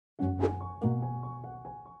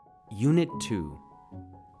Unit 2.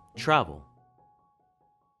 Travel.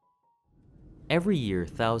 Every year,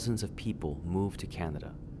 thousands of people move to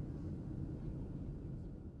Canada.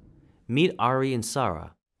 Meet Ari and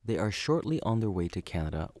Sarah. They are shortly on their way to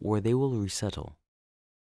Canada, where they will resettle.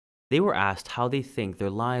 They were asked how they think their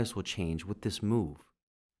lives will change with this move.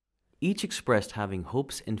 Each expressed having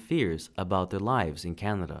hopes and fears about their lives in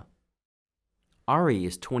Canada. Ari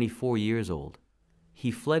is 24 years old. He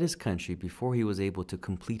fled his country before he was able to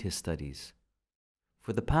complete his studies.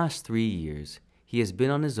 For the past 3 years, he has been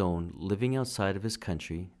on his own, living outside of his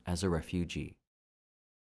country as a refugee.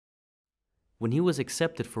 When he was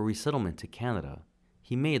accepted for resettlement to Canada,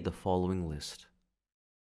 he made the following list.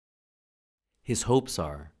 His hopes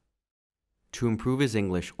are to improve his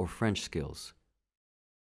English or French skills,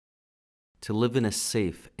 to live in a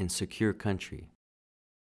safe and secure country,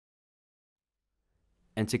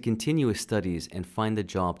 and to continue his studies and find a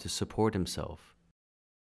job to support himself.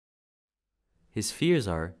 His fears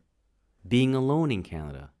are being alone in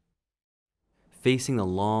Canada, facing the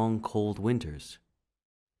long, cold winters,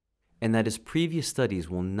 and that his previous studies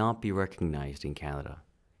will not be recognized in Canada,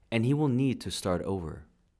 and he will need to start over.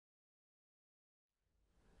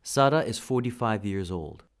 Sarah is 45 years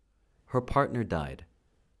old. Her partner died.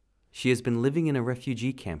 She has been living in a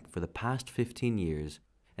refugee camp for the past 15 years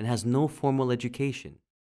and has no formal education.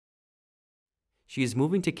 She is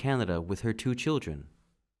moving to Canada with her 2 children.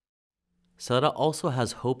 Sarah also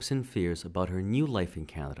has hopes and fears about her new life in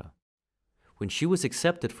Canada. When she was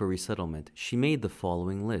accepted for resettlement, she made the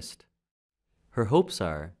following list. Her hopes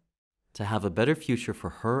are to have a better future for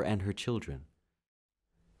her and her children,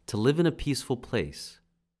 to live in a peaceful place,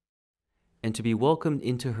 and to be welcomed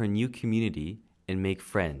into her new community and make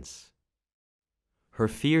friends. Her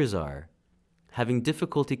fears are having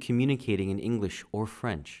difficulty communicating in English or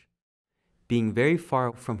French, being very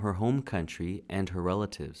far from her home country and her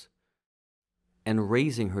relatives, and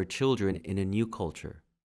raising her children in a new culture.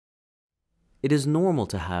 It is normal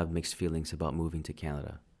to have mixed feelings about moving to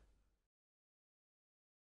Canada.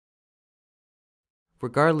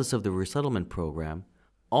 Regardless of the resettlement program,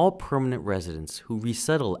 all permanent residents who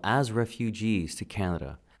resettle as refugees to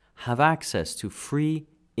Canada have access to free,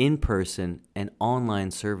 in-person, and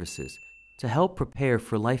online services to help prepare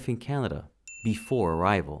for life in Canada before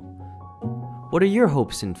arrival. What are your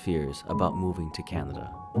hopes and fears about moving to Canada?